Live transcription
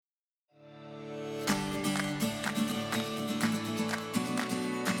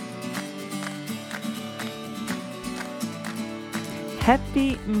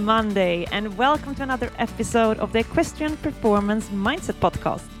Happy Monday and welcome to another episode of the Equestrian Performance Mindset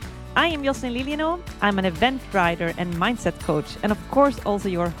Podcast. I am Jocelyn Liljeno. I'm an event rider and mindset coach, and of course also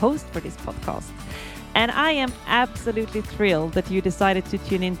your host for this podcast. And I am absolutely thrilled that you decided to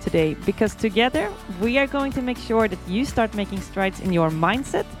tune in today, because together we are going to make sure that you start making strides in your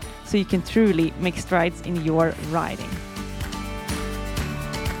mindset so you can truly make strides in your riding.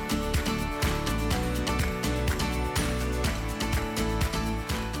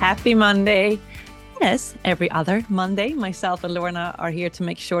 Happy Monday. Yes, every other Monday, myself and Lorna are here to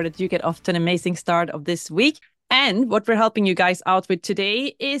make sure that you get off to an amazing start of this week. And what we're helping you guys out with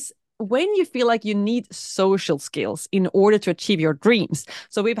today is when you feel like you need social skills in order to achieve your dreams.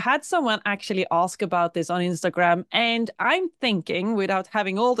 So we've had someone actually ask about this on Instagram, and I'm thinking, without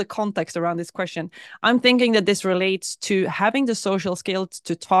having all the context around this question, I'm thinking that this relates to having the social skills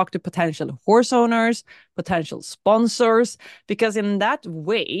to talk to potential horse owners, potential sponsors, because in that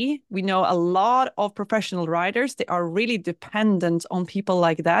way, we know a lot of professional riders, they are really dependent on people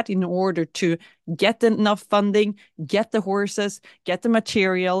like that in order to get enough funding, get the horses, get the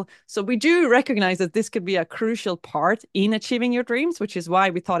material. So we do recognize that this could be a crucial part in achieving your dreams, which is why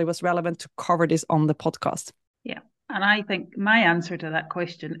we thought it was relevant to cover this on the podcast. Yeah. And I think my answer to that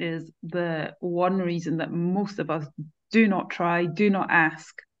question is the one reason that most of us do not try, do not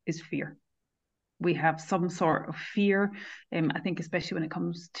ask, is fear. We have some sort of fear. I think especially when it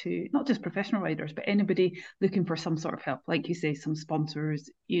comes to not just professional riders, but anybody looking for some sort of help, like you say, some sponsors,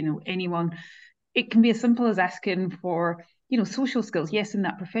 anyone. It can be as simple as asking for, social skills, yes, in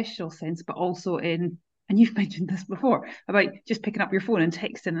that professional sense, but also in, and you've mentioned this before, about just picking up your phone and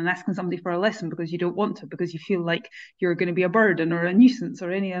texting and asking somebody for a lesson because you don't want to, because you feel like you're going to be a burden or a nuisance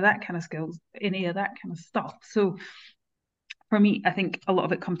or any of that kind of skills, any of that kind of stuff. So for me, I think a lot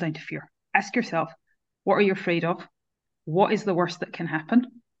of it comes down to fear. Ask yourself, what are you afraid of? What is the worst that can happen?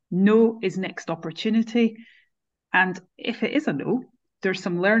 No is next opportunity. And if it is a no, there's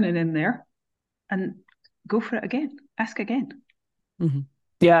some learning in there, and go for it again. Ask again. Mm-hmm.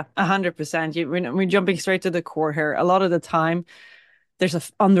 Yeah, 100%. We're jumping straight to the core here. A lot of the time, there's an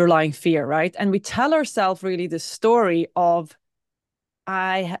underlying fear, right? And we tell ourselves really the story of,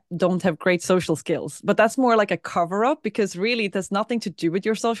 I don't have great social skills, but that's more like a cover up, because really it has nothing to do with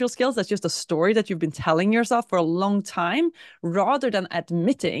your social skills. That's just a story that you've been telling yourself for a long time, rather than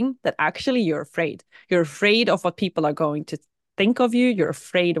admitting that actually you're afraid. You're afraid of what people are going to think of you. You're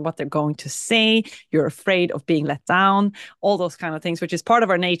afraid of what they're going to say. You're afraid of being let down, all those kind of things, which is part of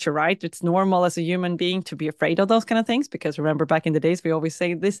our nature, right? It's normal as a human being to be afraid of those kind of things, because remember, back in the days, we always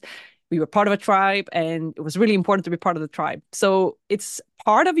say this, we were part of a tribe and it was really important to be part of the tribe. So it's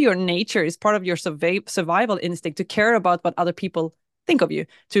part of your nature, it's part of your survival instinct to care about what other people think of you,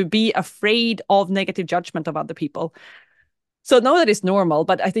 to be afraid of negative judgment of other people. So know that it's normal,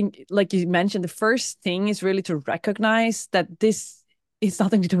 but I think, like you mentioned, the first thing is really to recognize that this is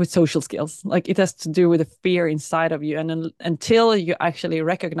nothing to do with social skills. Like, it has to do with the fear inside of you. And until you actually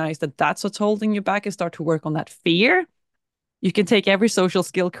recognize that that's what's holding you back and start to work on that fear, you can take every social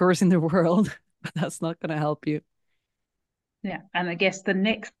skill course in the world, but that's not going to help you. Yeah. And I guess the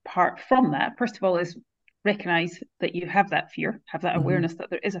next part from that, first of all, is recognize that you have that fear, have that awareness that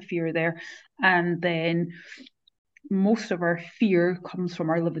there is a fear there. And then most of our fear comes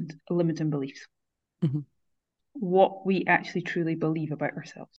from our limiting beliefs. What we actually truly believe about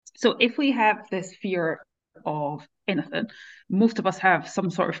ourselves. So if we have this fear of anything, most of us have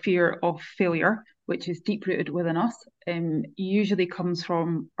some sort of fear of failure, which is deep rooted within us, and usually comes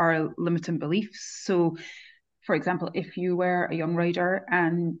from our limiting beliefs. So for example, if you were a young rider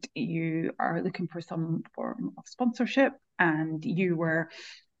and you are looking for some form of sponsorship and you were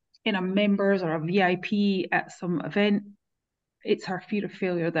in a members or a VIP at some event, it's our fear of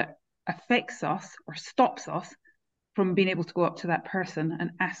failure that affects us or stops us from being able to go up to that person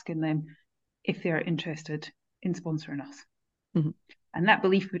and asking them if they're interested in sponsoring us. And that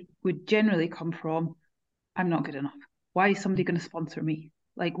belief would generally come from, I'm not good enough. Why is somebody going to sponsor me?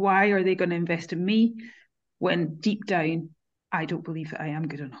 Like, why are they going to invest in me when deep down, I don't believe that I am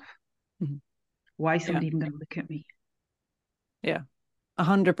good enough? Why is somebody even going to look at me? Yeah.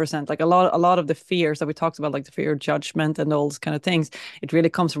 100%. Like a lot of the fears that we talked about, like the fear of judgment and all those kind of things, it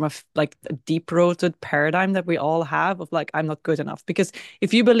really comes from a deep-rooted paradigm that we all have of like, I'm not good enough. Because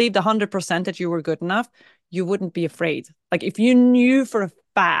if you believed 100% that you were good enough, you wouldn't be afraid. Like, if you knew for a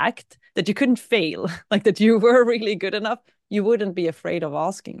fact that you couldn't fail, like that you were really good enough, you wouldn't be afraid of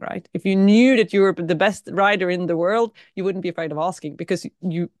asking, right? If you knew that you were the best rider in the world, you wouldn't be afraid of asking, because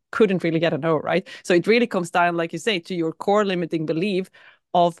you couldn't really get a no, right? So it really comes down, like you say, to your core limiting belief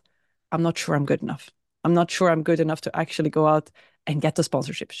of, I'm not sure I'm good enough. I'm not sure I'm good enough to actually go out and get the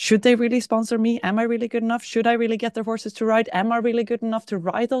sponsorship. Should they really sponsor me? Am I really good enough? Should I really get their horses to ride? Am I really good enough to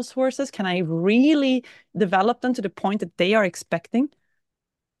ride those horses? Can I really develop them to the point that they are expecting?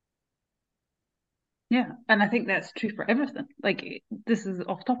 Yeah, and I think that's true for everything. Like, this is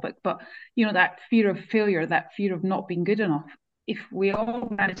off topic, but that fear of failure, that fear of not being good enough. If we all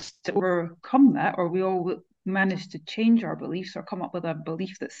manage to overcome that, or we all manage to change our beliefs or come up with a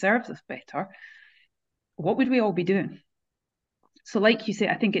belief that serves us better, what would we all be doing? So, like you say,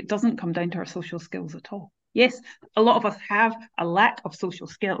 I think it doesn't come down to our social skills at all. Yes, a lot of us have a lack of social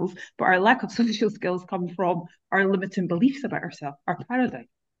skills, but our lack of social skills come from our limiting beliefs about ourselves, our paradigm,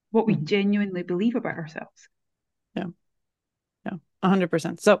 what we genuinely believe about ourselves. Yeah. Yeah,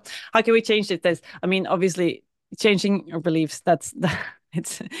 100%. So how can we change it? I mean, obviously changing your beliefs,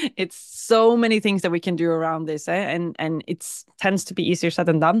 it's so many things that we can do around this, and it tends to be easier said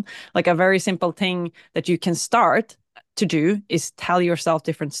than done. Like a very simple thing that you can start to do is tell yourself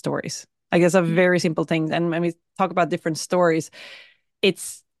different stories. I guess a very simple thing. And when we talk about different stories,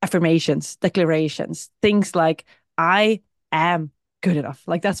 it's affirmations, declarations, things like I am good enough.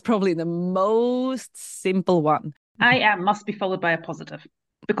 Like that's probably the most simple one. I am must be followed by a positive.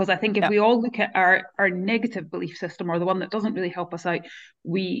 Because I think if we all look at our negative belief system, or the one that doesn't really help us out,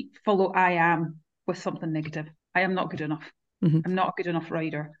 we follow I am with something negative. I am not good enough. I'm not a good enough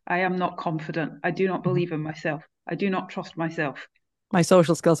rider. I am not confident. I do not believe in myself. I do not trust myself. My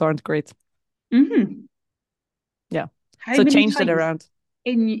social skills aren't great. Yeah. How so many change times it around.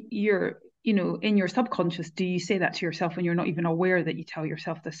 In your subconscious, do you say that to yourself when you're not even aware that you tell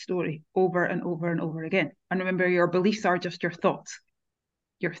yourself this story over and over and over again? And remember, your beliefs are just your thoughts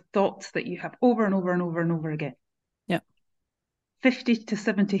that you have over and over and over and over again. Yeah. 50 to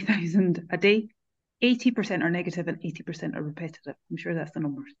 70,000 a day, 80% are negative and 80% are repetitive. I'm sure that's the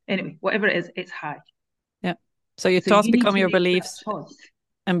numbers. Anyway, whatever it is, it's high. Yeah. So your thoughts become your beliefs,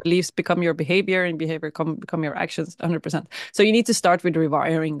 and beliefs become your behavior, and behavior become your actions. 100%. So you need to start with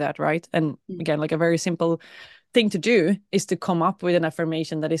rewiring that, right? And again, like a very simple thing to do is to come up with an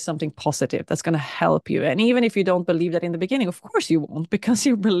affirmation that is something positive that's going to help you. And even if you don't believe that in the beginning, of course you won't, because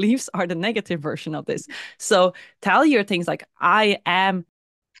your beliefs are the negative version of this. So tell your things like I am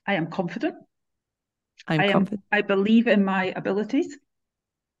confident. I'm confident. I believe in my abilities.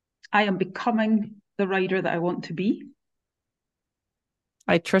 I am becoming the rider that I want to be.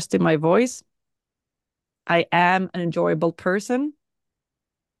 I trust in my voice. I am an enjoyable person.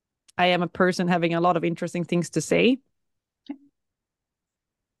 I am a person having a lot of interesting things to say.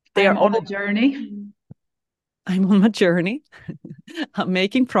 They are on a journey. I'm on my journey. I'm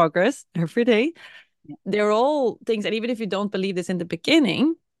making progress every day. Yeah. They're all things, and even if you don't believe this in the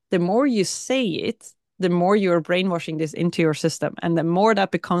beginning, the more you say it, the more you're brainwashing this into your system, and the more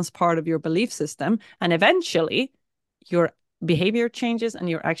that becomes part of your belief system, and eventually your behavior changes and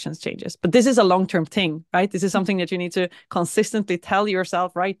your actions changes. But this is a long-term thing, right? This is something that you need to consistently tell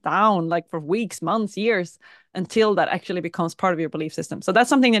yourself, write down, like for weeks, months, years, until that actually becomes part of your belief system. So that's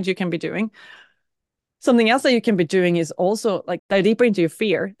something that you can be doing. Something else that you can be doing is also like dive deeper into your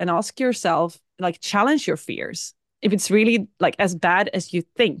fear and ask yourself, like challenge your fears. If it's really like as bad as you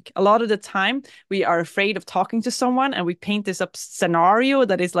think. A lot of the time we are afraid of talking to someone, and we paint this up scenario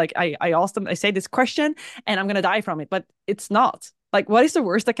that is like, I asked them, I say this question and I'm going to die from it, but it's not. Like, what is the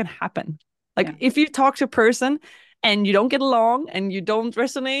worst that can happen? Like if you talk to a person and you don't get along and you don't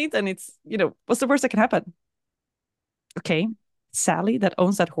resonate, and it's, what's the worst that can happen? Okay, Sally that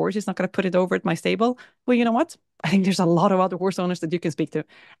owns that horse is not going to put it over at my stable. Well, you know what? I think there's a lot of other horse owners that you can speak to.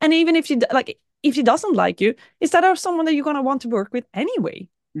 And even if she doesn't like you, is that someone that you're going to want to work with anyway?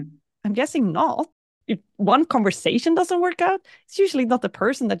 I'm guessing not. If one conversation doesn't work out, it's usually not the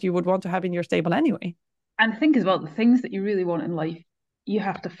person that you would want to have in your stable anyway. And think as well, the things that you really want in life, you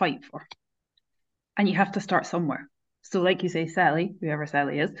have to fight for. And you have to start somewhere. So like you say, Sally, whoever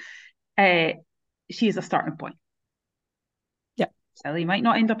Sally is, she is a starting point. Sally might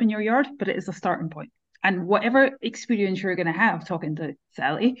not end up in your yard, but it is a starting point. And whatever experience you're going to have talking to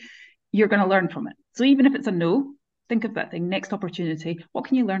Sally, you're going to learn from it. So even if it's a no, think of that thing, next opportunity. What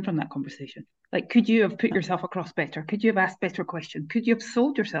can you learn from that conversation? Like, could you have put yourself across better? Could you have asked better questions? Could you have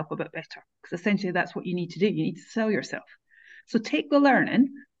sold yourself a bit better? Because essentially that's what you need to do. You need to sell yourself. So take the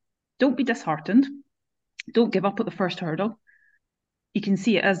learning. Don't be disheartened. Don't give up at the first hurdle. You can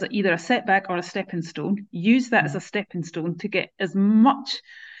see it as either a setback or a stepping stone. Use that as a stepping stone to get as much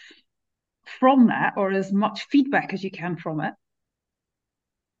from that, or as much feedback as you can from it,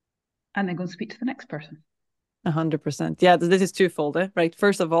 and then go and speak to the next person. 100%. Yeah, this is twofold, right?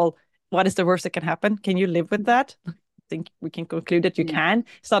 First of all, what is the worst that can happen? Can you live with that? I think we can conclude that you can.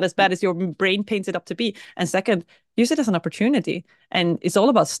 It's not as bad as your brain paints it up to be. And second, use it as an opportunity. And it's all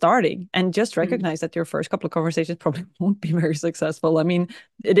about starting, and just recognize that your first couple of conversations probably won't be very successful. I mean,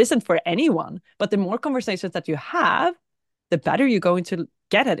 it isn't for anyone, but the more conversations that you have, the better you're going to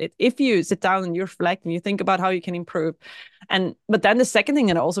get at it. If you sit down and you reflect and you think about how you can improve. But then the second thing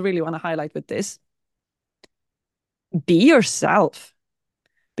that I also really want to highlight with this, be yourself.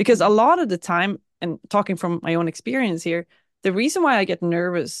 Because a lot of the time, and talking from my own experience here, the reason why I get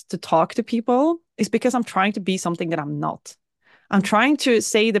nervous to talk to people is because I'm trying to be something that I'm not. I'm trying to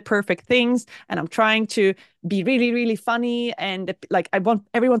say the perfect things, and I'm trying to be really, really funny. And like, I want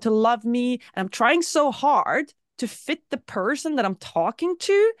everyone to love me. And I'm trying so hard to fit the person that I'm talking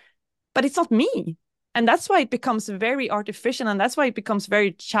to, but it's not me. And that's why it becomes very artificial. And that's why it becomes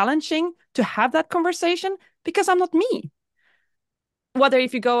very challenging to have that conversation, because I'm not me. Whether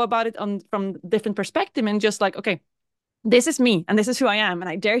if you go about it from different perspective and just like, okay, this is me and this is who I am, and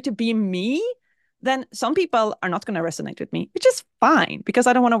I dare to be me, then some people are not going to resonate with me, which is fine, because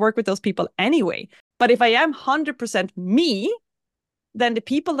I don't want to work with those people anyway. But if I am 100% me, then the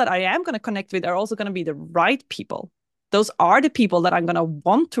people that I am going to connect with are also going to be the right people. Those are the people that I'm going to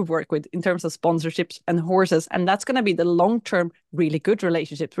want to work with in terms of sponsorships and horses. And that's going to be the long-term, really good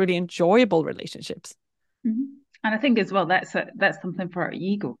relationships, really enjoyable relationships. Mm-hmm. And I think as well, that's something for our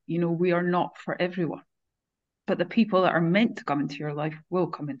ego. We are not for everyone. But the people that are meant to come into your life will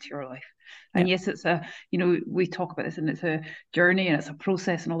come into your life. And yes, it's we talk about this, and it's a journey and it's a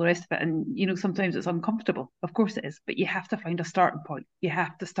process and all the rest of it. And, sometimes it's uncomfortable. Of course it is. But you have to find a starting point. You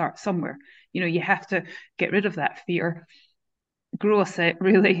have to start somewhere. You have to get rid of that fear, grow a set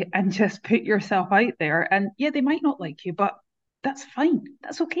really, and just put yourself out there. And yeah, they might not like you, but that's fine.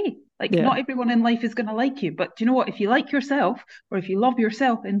 That's okay. Like, not everyone in life is going to like you. But do you know what? If you like yourself, or if you love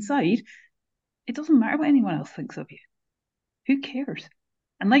yourself inside, it doesn't matter what anyone else thinks of you. Who cares?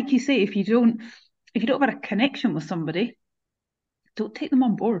 And like you say, if you don't have a connection with somebody, don't take them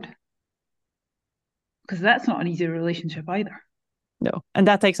on board, because that's not an easy relationship either. No, and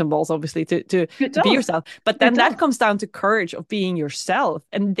that takes some balls, obviously, to be yourself. But then that comes down to courage of being yourself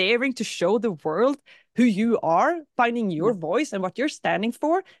and daring to show the world who you are, finding your voice and what you're standing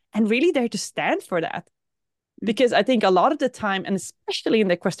for, and really dare to stand for that. Because I think a lot of the time, and especially in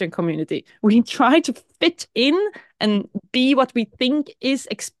the equestrian community, we try to fit in and be what we think is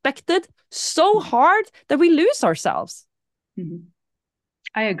expected so hard that we lose ourselves. Mm-hmm.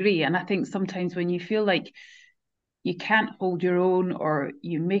 I agree. And I think sometimes when you feel like you can't hold your own, or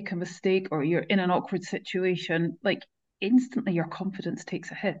you make a mistake, or you're in an awkward situation, like, instantly your confidence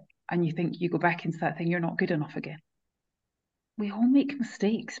takes a hit, and you think, you go back into that thing, you're not good enough again. We all make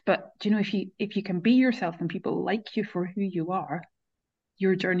mistakes, but if you can be yourself and people like you for who you are,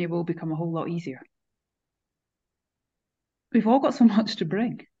 your journey will become a whole lot easier. We've all got so much to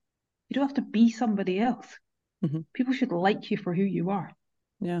bring. You don't have to be somebody else. Mm-hmm. People should like you for who you are.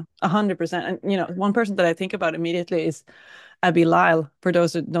 Yeah, 100%. And one person that I think about immediately is Abby Lyle. For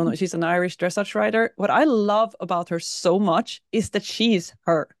those who don't know, she's an Irish dressage rider. What I love about her so much is that she's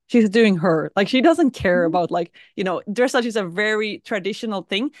her. She's doing her. Like, she doesn't care about, like, dressage is a very traditional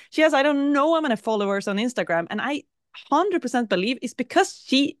thing. She has, I don't know how many followers on Instagram, and I 100% believe it's because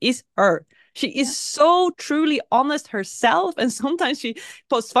she is her. She is so truly honest herself, and sometimes she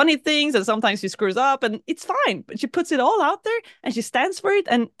posts funny things, and sometimes she screws up, and it's fine. But she puts it all out there, and she stands for it,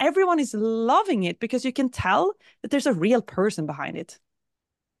 and everyone is loving it, because you can tell that there's a real person behind it.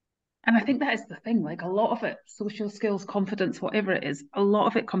 And I think that is the thing. Like, a lot of it, social skills, confidence, whatever it is, a lot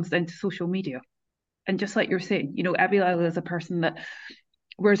of it comes down to social media. And just like you're saying, Abby Lyle is a person that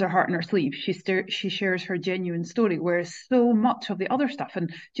wears her heart on her sleeve. She shares her genuine story, whereas so much of the other stuff,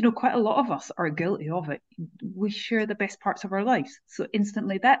 and quite a lot of us are guilty of it. We share the best parts of our lives, so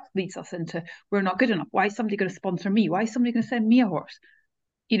instantly that leads us into, we're not good enough. Why is somebody going to sponsor me? Why is somebody going to send me a horse?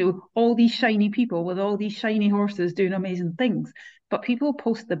 All these shiny people with all these shiny horses doing amazing things, but people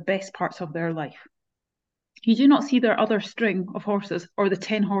post the best parts of their life. You do not see their other string of horses, or the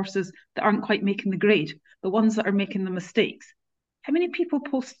 10 horses that aren't quite making the grade, the ones that are making the mistakes. How many people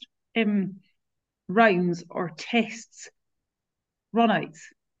post rounds or tests, runouts,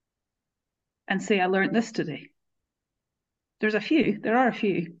 and say, I learned this today? There are a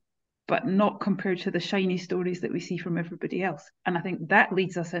few, but not compared to the shiny stories that we see from everybody else. And I think that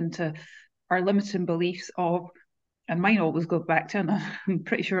leads us into our limiting beliefs of, and mine always go back to, and I'm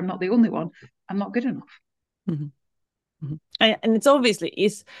pretty sure I'm not the only one, I'm not good enough. Mm-hmm. Mm-hmm. And it's obviously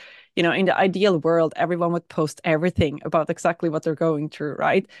in the ideal world, everyone would post everything about exactly what they're going through,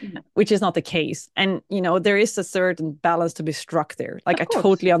 right? Yeah. Which is not the case. And, there is a certain balance to be struck there. Like, I Of course.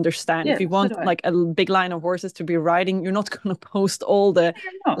 totally understand. If Yeah, you so want do I. like a big line of horses to be riding, you're not going to post all the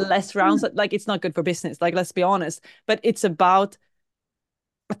You're not. less You're rounds. not. Like, it's not good for business. Like, let's be honest. But it's about,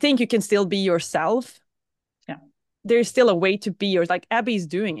 I think you can still be yourself. Yeah. There's still a way to be yours. Like, Abby's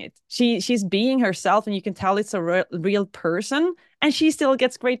doing it. She's being herself, and you can tell it's a real person, and she still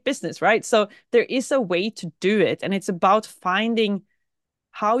gets great business, right? So there is a way to do it, and it's about finding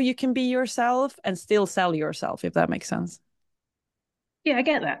how you can be yourself and still sell yourself, if that makes sense. Yeah, I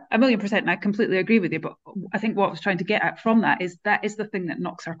get that. 1,000,000%. And I completely agree with you. But I think what I was trying to get at from that is the thing that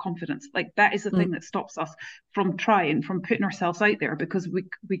knocks our confidence. Like that is the Mm. thing that stops us from trying, from putting ourselves out there, because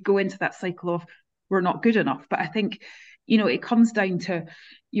we go into that cycle of we're not good enough. But I think, it comes down to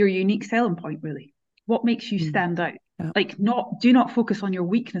your unique selling point, really. What makes you Mm. stand out? Yeah. Like do not focus on your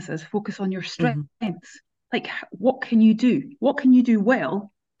weaknesses, focus on your Mm-hmm. strengths. Like what can you do? What can you do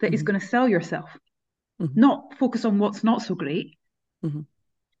well that is Mm-hmm. going to sell yourself? Mm-hmm. Not focus on what's not so great. Mm-hmm.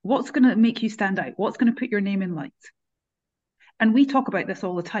 What's going to make you stand out? What's going to put your name in lights? And we talk about this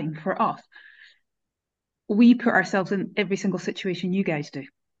all the time. For us, we put ourselves in every single situation you guys do.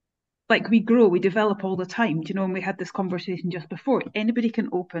 Like we grow, we develop all the time. Do you know, and we had this conversation just before. Anybody can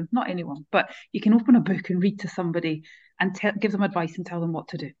open, not anyone, but you can open a book and read to somebody and give them advice and tell them what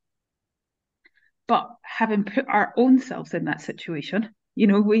to do. But having put our own selves in that situation,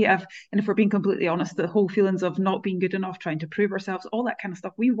 we have, and if we're being completely honest, the whole feelings of not being good enough, trying to prove ourselves, all that kind of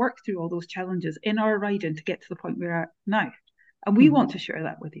stuff, we work through all those challenges in our riding to get to the point we're at now. And we Mm-hmm. want to share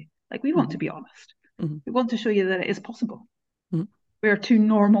that with you. Like, we want Mm-hmm. to be honest. Mm-hmm. We want to show you that it is possible. Mm-hmm. We are two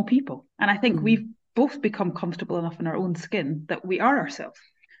normal people. And I think Mm-hmm. we've both become comfortable enough in our own skin that we are ourselves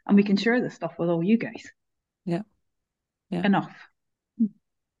and we can share this stuff with all you guys. Yeah. Yeah. Enough.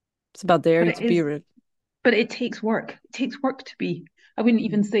 It's about But daring it to be is real. but it takes work. It takes work to be. I wouldn't Mm-hmm.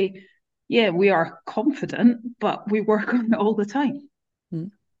 even say, yeah, we are confident, but we work on it all the time.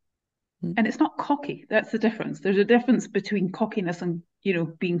 Mm-hmm. And it's not cocky. That's the difference. There's a difference between cockiness and,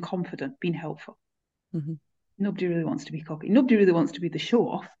 being confident, being helpful. Mm-hmm. Nobody really wants to be cocky. Nobody really wants to be the show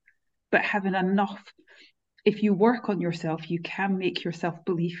off, but having enough. If you work on yourself, you can make your self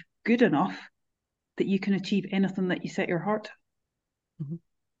belief good enough that you can achieve anything that you set your heart to. Mm-hmm.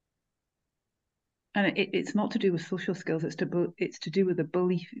 And it's not to do with social skills. It's to do with the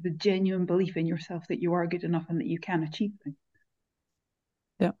belief, the genuine belief in yourself that you are good enough and that you can achieve things.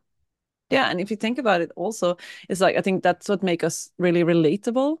 Yeah. Yeah. And if you think about it also, it's like, I think that's what makes us really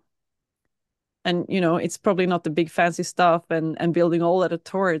relatable. And, it's probably not the big fancy stuff and building all that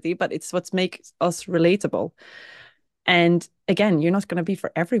authority, but it's what makes us relatable. And again, you're not going to be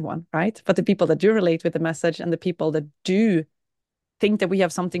for everyone, right? But the people that do relate with the message and the people that do think that we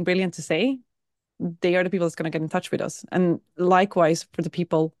have something brilliant to say, they are the people that's going to get in touch with us. And likewise for the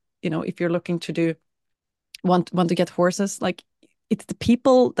people, if you're looking to want to get horses, like, it's the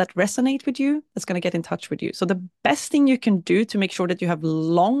people that resonate with you that's going to get in touch with you. So the best thing you can do to make sure that you have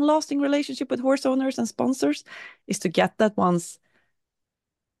long-lasting relationship with horse owners and sponsors is to get that ones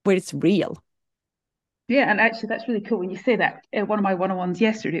where it's real. Yeah, and actually, that's really cool when you say that. One of my one-on-ones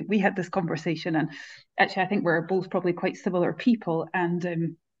yesterday, we had this conversation, and actually, I think we're both probably quite similar people,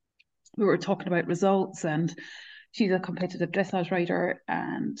 and we were talking about results, and she's a competitive dressage rider,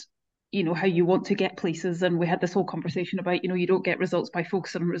 and how you want to get places, and we had this whole conversation about you don't get results by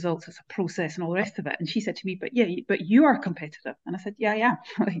focusing on results, it's a process and all the rest of it. And she said to me, but yeah, but you are competitive. And I said, yeah, I am.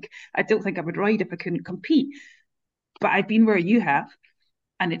 Like, I don't think I would ride if I couldn't compete, but I've been where you have,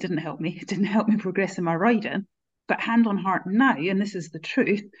 and it didn't help me. It didn't help me progress in my riding. But hand on heart now, and this is the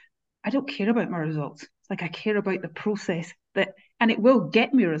truth, I don't care about my results. It's like I care about the process and it will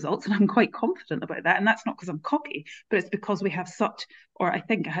get me results, and I'm quite confident about that. And that's not because I'm cocky, but it's because we have I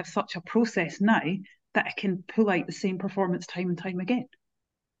think I have such a process now that I can pull out the same performance time and time again.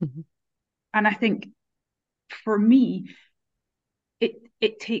 Mm-hmm. And I think for me,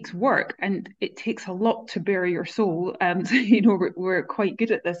 it takes work and it takes a lot to bare your soul. And we're quite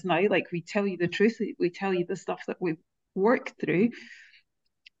good at this now. Like, we tell you the truth, we tell you the stuff that we've worked through.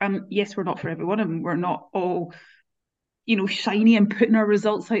 Yes, we're not for everyone, and we're not all shiny and putting our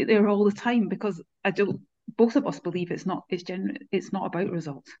results out there all the time, because I don't. Both of us believe it's not. It's not about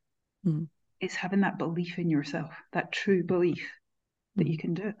results. Mm-hmm. It's having that belief in yourself, that true belief that you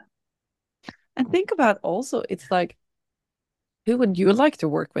can do it. And think about also, it's like, who would you like to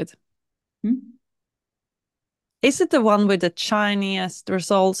work with? Hmm? Is it the one with the shiniest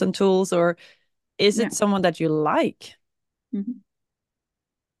results and tools, or is Yeah. it someone that you like? Mm-hmm.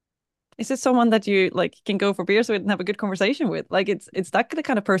 Is it someone that you like can go for beers with and have a good conversation with? Like it's that the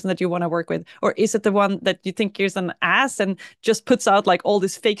kind of person that you want to work with, or is it the one that you think is an ass and just puts out like all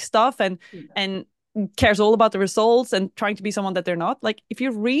this fake stuff and cares all about the results and trying to be someone that they're not? Like, if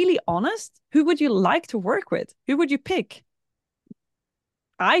you're really honest, who would you like to work with? Who would you pick?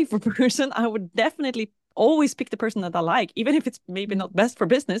 For person, I would definitely always pick the person that I like, even if it's maybe not best for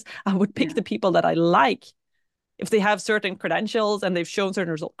business. I would pick the people that I like. If they have certain credentials and they've shown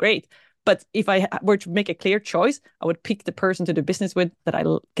certain results, great. But if I were to make a clear choice, I would pick the person to do business with that I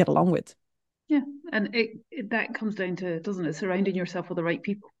get along with. Yeah, and that comes down to, doesn't it, surrounding yourself with the right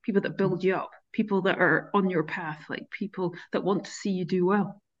people, people that build you up, people that are on your path, like people that want to see you do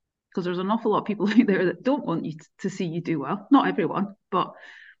well. Because there's an awful lot of people out there that don't want you to see you do well. Not everyone, but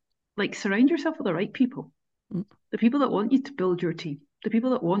like surround yourself with the right people. The people that want you to build your team, the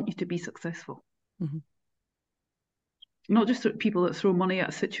people that want you to be successful. Mm-hmm. Not just people that throw money at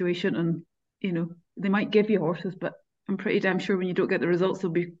a situation and, you know, they might give you horses, but I'm pretty damn sure when you don't get the results,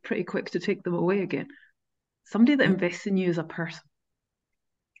 they'll be pretty quick to take them away again. Somebody that invests in you as a person.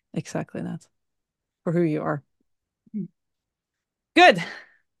 Exactly that. For who you are. Good.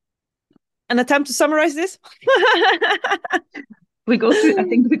 An attempt to summarize this? I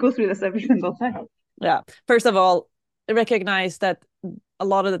think we go through this every single time. Yeah. First of all, recognize that a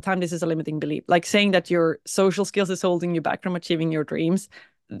lot of the time this is a limiting belief. Like saying that your social skills is holding you back from achieving your dreams.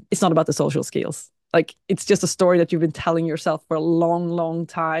 It's not about the social skills. Like, it's just a story that you've been telling yourself for a long, long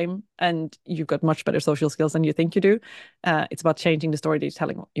time, and you've got much better social skills than you think you do. It's about changing the story that you're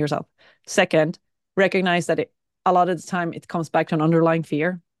telling yourself. Second, recognize that a lot of the time it comes back to an underlying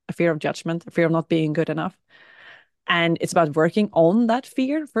fear, a fear of judgment, a fear of not being good enough. And it's about working on that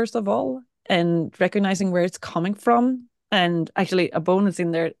fear, first of all, and recognizing where it's coming from. And actually a bonus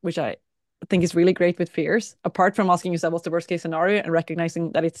in there, which I think is really great with fears, apart from asking yourself what's the worst case scenario and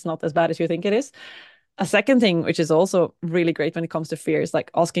recognizing that it's not as bad as you think it is. A second thing, which is also really great when it comes to fear, is like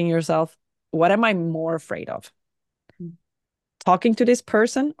asking yourself, what am I more afraid of? Talking to this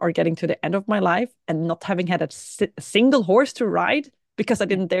person or getting to the end of my life and not having had a single horse to ride because I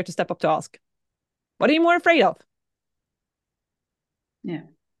didn't dare to step up to ask. What are you more afraid of? Yeah.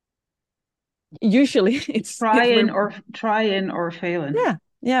 Usually it's trying or failing.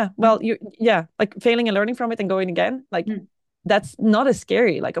 Yeah. Well, like failing and learning from it and going again, like that's not as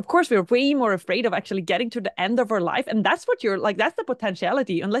scary. Like, of course, we're way more afraid of actually getting to the end of our life. And that's what you're like, that's the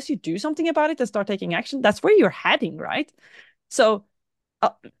potentiality. Unless you do something about it and start taking action, that's where you're heading, right? So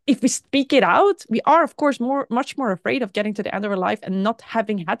if we speak it out, we are, of course, much more afraid of getting to the end of our life and not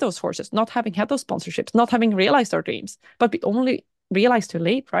having had those horses, not having had those sponsorships, not having realized our dreams. But we only realize too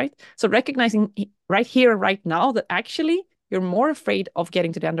late, right? So recognizing right here and right now that actually you're more afraid of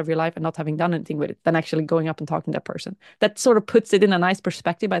getting to the end of your life and not having done anything with it than actually going up and talking to that person. That sort of puts it in a nice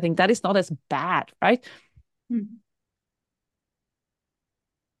perspective. I think that is not as bad, right?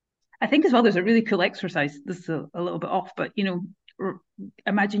 I think as well, there's a really cool exercise. This is a little bit off, but you know,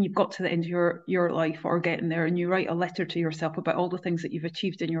 imagine you've got to the end of your life or getting there, and you write a letter to yourself about all the things that you've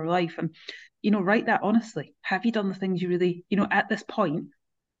achieved in your life, and you know, write that honestly. Have you done the things you really, you know, at this point?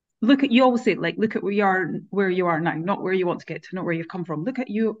 You always say, like, look at where you are now, not where you want to get to, not where you've come from. Look at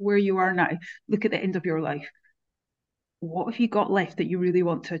where you are now. Look at the end of your life. What have you got left that you really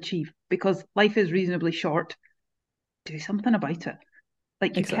want to achieve? Because life is reasonably short. Do something about it.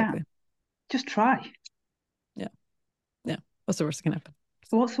 Like, you can. Just try. Yeah. What's the worst that can happen?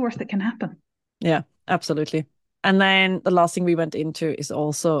 What's the worst that can happen? Yeah, absolutely. And then the last thing we went into is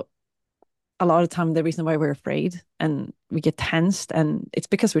also a lot of time the reason why we're afraid and we get tensed, and it's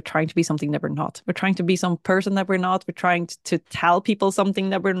because we're trying to be something that we're not. We're trying to be some person that we're not. We're trying to tell people something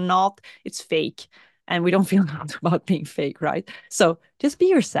that we're not. It's fake. And we don't feel good about being fake, right? So just be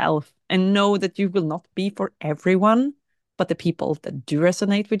yourself and know that you will not be for everyone, but the people that do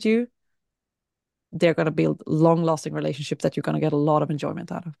resonate with you, they're going to build long-lasting relationships that you're going to get a lot of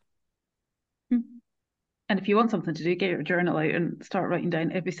enjoyment out of. And if you want something to do, get your journal out and start writing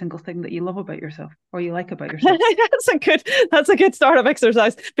down every single thing that you love about yourself or you like about yourself. That's a good startup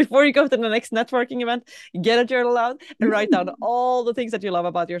exercise. Before you go to the next networking event, get a journal out and write down all the things that you love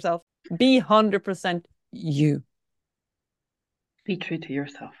about yourself. Be 100% you. Be true to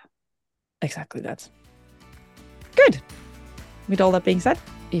yourself. Exactly that. Good. With all that being said,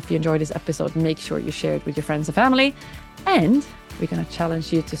 if you enjoyed this episode, make sure you share it with your friends and family. And we're going to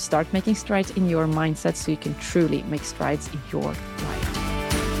challenge you to start making strides in your mindset so you can truly make strides in your life.